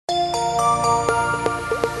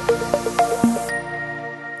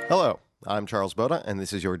I'm Charles Boda, and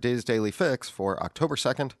this is your Diz Daily Fix for October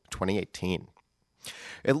 2nd, 2018.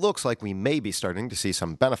 It looks like we may be starting to see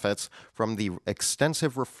some benefits from the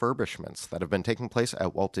extensive refurbishments that have been taking place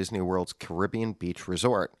at Walt Disney World's Caribbean Beach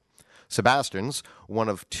Resort. Sebastian's, one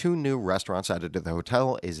of two new restaurants added to the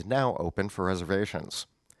hotel, is now open for reservations.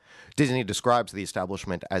 Disney describes the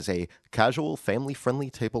establishment as a casual, family-friendly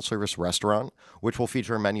table service restaurant, which will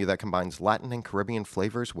feature a menu that combines Latin and Caribbean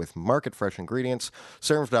flavors with market-fresh ingredients,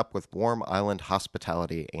 served up with warm island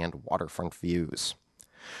hospitality and waterfront views.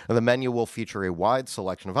 Now, the menu will feature a wide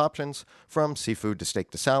selection of options, from seafood to steak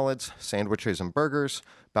to salads, sandwiches and burgers,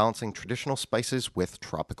 balancing traditional spices with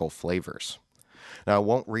tropical flavors. Now, I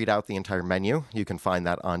won't read out the entire menu. You can find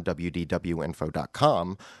that on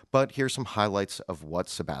wdwinfo.com, but here's some highlights of what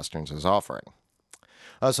Sebastian's is offering.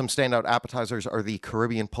 Some standout appetizers are the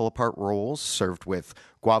Caribbean pull-apart rolls, served with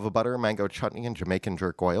guava butter, mango chutney, and Jamaican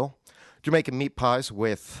jerk oil. Jamaican meat pies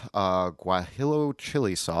with guajillo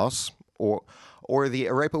chili sauce, or the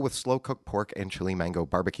arepa with slow-cooked pork and chili mango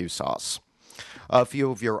barbecue sauce. A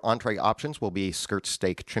few of your entree options will be skirt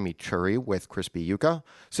steak chimichurri with crispy yuca,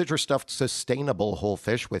 citrus stuffed sustainable whole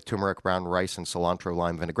fish with turmeric brown rice and cilantro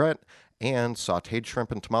lime vinaigrette, and sauteed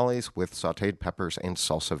shrimp and tamales with sauteed peppers and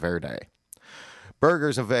salsa verde.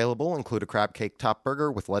 Burgers available include a crab cake top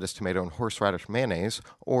burger with lettuce, tomato, and horseradish mayonnaise,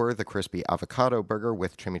 or the crispy avocado burger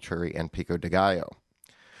with chimichurri and pico de gallo.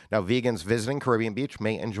 Now, vegans visiting Caribbean Beach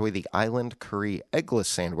may enjoy the Island Curry Eggless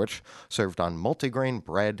Sandwich, served on multigrain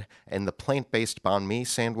bread, and the plant-based banh mi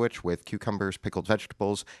sandwich with cucumbers, pickled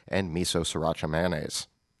vegetables, and miso sriracha mayonnaise.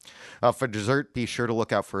 For dessert, be sure to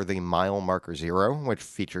look out for the Mile Marker Zero, which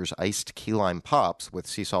features iced key lime pops with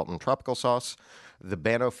sea salt and tropical sauce. The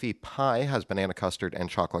Banoffee pie has banana custard and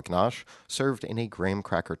chocolate ganache, served in a graham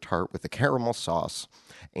cracker tart with a caramel sauce.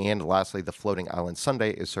 And lastly, the Floating Island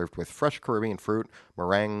Sundae is served with fresh Caribbean fruit,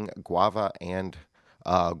 meringue, guava, and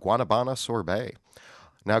guanabana sorbet.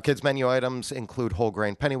 Now, kids' menu items include whole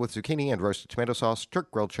grain penny with zucchini and roasted tomato sauce,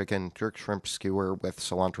 jerk grilled chicken, jerk shrimp skewer with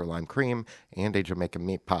cilantro lime cream, and a Jamaican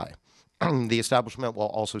meat pie. The establishment will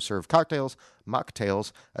also serve cocktails,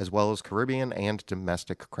 mocktails, as well as Caribbean and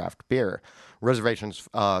domestic craft beer. Reservations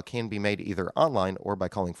can be made either online or by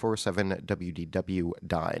calling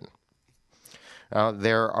 407-WDW-DINE.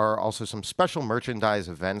 There are also some special merchandise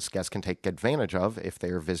events guests can take advantage of if they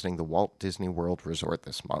are visiting the Walt Disney World Resort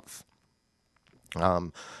this month.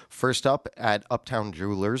 First up, at Uptown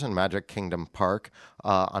Jewelers in Magic Kingdom Park,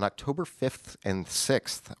 on October 5th and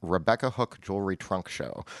 6th, Rebecca Hook Jewelry Trunk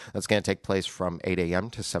Show. That's going to take place from 8 a.m.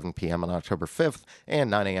 to 7 p.m. on October 5th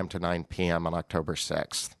and 9 a.m. to 9 p.m. on October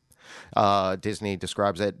 6th. Disney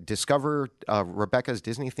describes it. Discover Rebecca's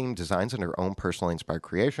Disney-themed designs and her own personally inspired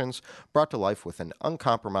creations, brought to life with an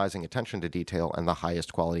uncompromising attention to detail and the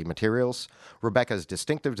highest quality materials. Rebecca's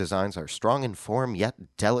distinctive designs are strong in form,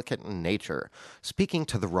 yet delicate in nature, speaking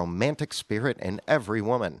to the romantic spirit in every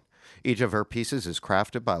woman. Each of her pieces is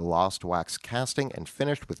crafted by lost wax casting and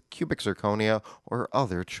finished with cubic zirconia or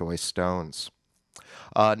other choice stones.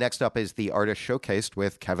 Next up is the Artist Showcased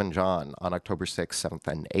with Kevin John on October 6th, 7th,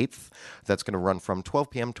 and 8th. That's going to run from 12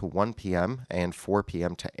 p.m. to 1 p.m. and 4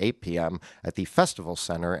 p.m. to 8 p.m. at the Festival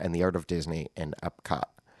Center and the Art of Disney in Epcot.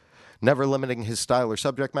 Never limiting his style or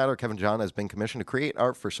subject matter, Kevin John has been commissioned to create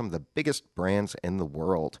art for some of the biggest brands in the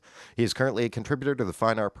world. He is currently a contributor to the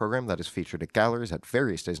fine art program that is featured at galleries at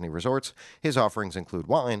various Disney resorts. His offerings include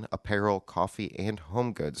wine, apparel, coffee, and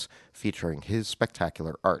home goods featuring his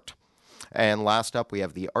spectacular art. And last up, we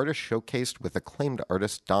have the Artist Showcased with acclaimed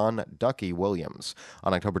artist Don Ducky Williams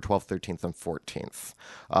on October 12th, 13th, and 14th.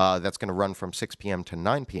 That's going to run from 6 p.m. to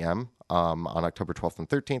 9 p.m. On October 12th and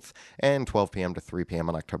 13th, and 12 p.m. to 3 p.m.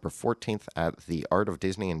 on October 14th at the Art of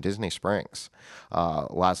Disney in Disney Springs.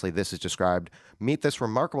 Lastly, this is described: meet this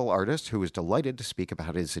remarkable artist who is delighted to speak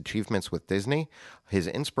about his achievements with Disney, his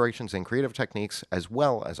inspirations and creative techniques, as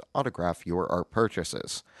well as autograph your art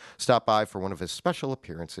purchases. Stop by for one of his special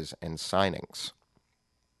appearances and signings.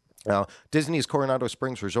 Now, Disney's Coronado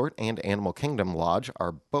Springs Resort and Animal Kingdom Lodge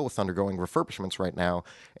are both undergoing refurbishments right now,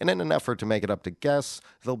 and in an effort to make it up to guests,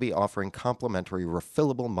 they'll be offering complimentary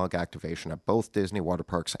refillable mug activation at both Disney water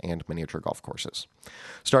parks and miniature golf courses.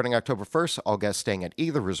 Starting October 1st, all guests staying at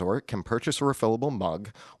either resort can purchase a refillable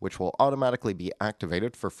mug, which will automatically be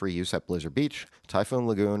activated for free use at Blizzard Beach, Typhoon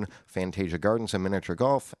Lagoon, Fantasia Gardens and Miniature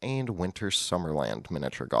Golf, and Winter Summerland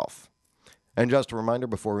Miniature Golf. And just a reminder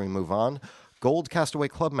before we move on, Gold Castaway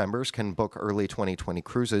Club members can book early 2020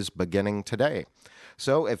 cruises beginning today.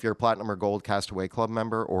 So if you're a Platinum or Gold Castaway Club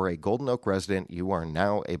member or a Golden Oak resident, you are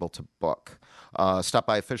now able to book. Stop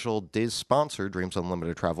by official DIS sponsor Dreams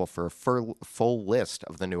Unlimited Travel for a full list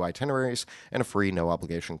of the new itineraries and a free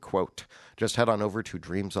no-obligation quote. Just head on over to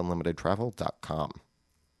dreamsunlimitedtravel.com.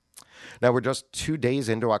 Now, we're just 2 days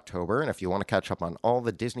into October, and if you want to catch up on all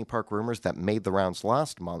the Disney park rumors that made the rounds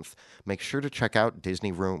last month, make sure to check out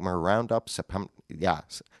Disney Rumor Roundup September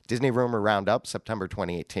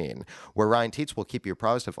 2018, where Ryan Teets will keep you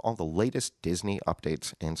apprised of all the latest Disney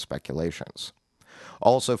updates and speculations.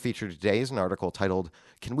 Also featured today is an article titled,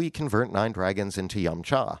 "Can We Convert 9 Dragons into Yum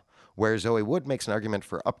Cha?", where Zoe Wood makes an argument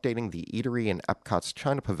for updating the eatery in Epcot's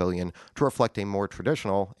China Pavilion to reflect a more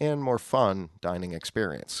traditional and more fun dining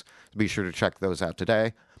experience. Be sure to check those out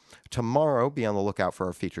today. Tomorrow, be on the lookout for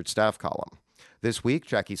our featured staff column. This week,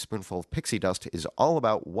 Jackie's Spoonful of Pixie Dust is all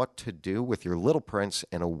about what to do with your little prince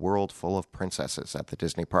in a world full of princesses at the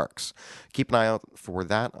Disney parks. Keep an eye out for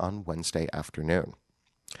that on Wednesday afternoon.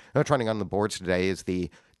 Now, trending on the boards today is the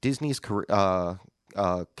Disney's Caribbean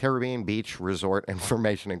Beach Resort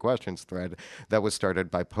Information and Questions thread that was started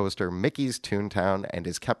by poster Mickey's Toontown and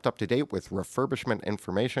is kept up to date with refurbishment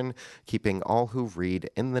information, keeping all who read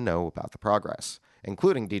in the know about the progress,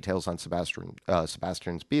 including details on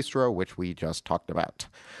Sebastian's Bistro, which we just talked about.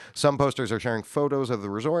 Some posters are sharing photos of the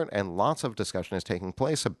resort, and lots of discussion is taking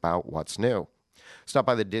place about what's new. Stop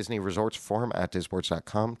by the Disney Resorts Forum at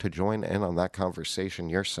disboards.com to join in on that conversation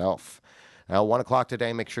yourself. Now, 1 o'clock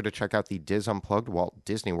today, make sure to check out the Diz Unplugged Walt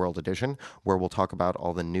Disney World edition, where we'll talk about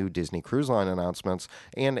all the new Disney Cruise Line announcements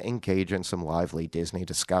and engage in some lively Disney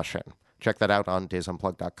discussion. Check that out on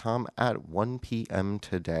DizUnplugged.com at 1 p.m.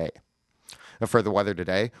 today. Now, for the weather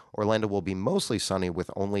today, Orlando will be mostly sunny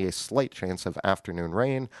with only a slight chance of afternoon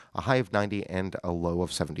rain, a high of 90 and a low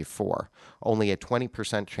of 74. Only a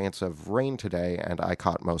 20% chance of rain today, and I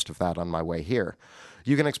caught most of that on my way here.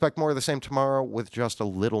 You can expect more of the same tomorrow with just a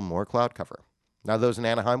little more cloud cover. Now, those in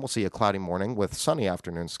Anaheim will see a cloudy morning with sunny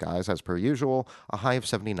afternoon skies as per usual, a high of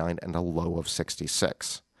 79 and a low of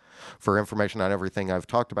 66. For information on everything I've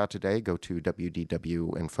talked about today, go to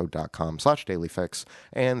wdwinfo.com/dailyfix,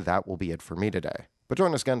 and that will be it for me today. But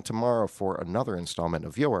join us again tomorrow for another installment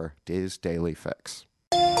of your Diz Daily Fix.